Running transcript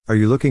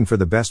Are you looking for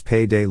the best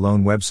payday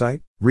loan website?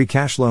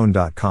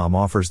 Recashloan.com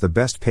offers the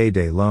best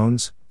payday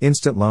loans,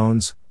 instant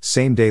loans,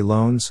 same-day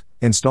loans,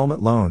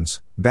 installment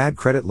loans, bad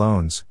credit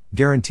loans,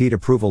 guaranteed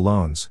approval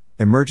loans,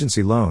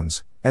 emergency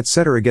loans,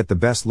 etc. Get the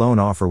best loan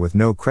offer with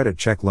no credit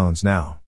check loans now.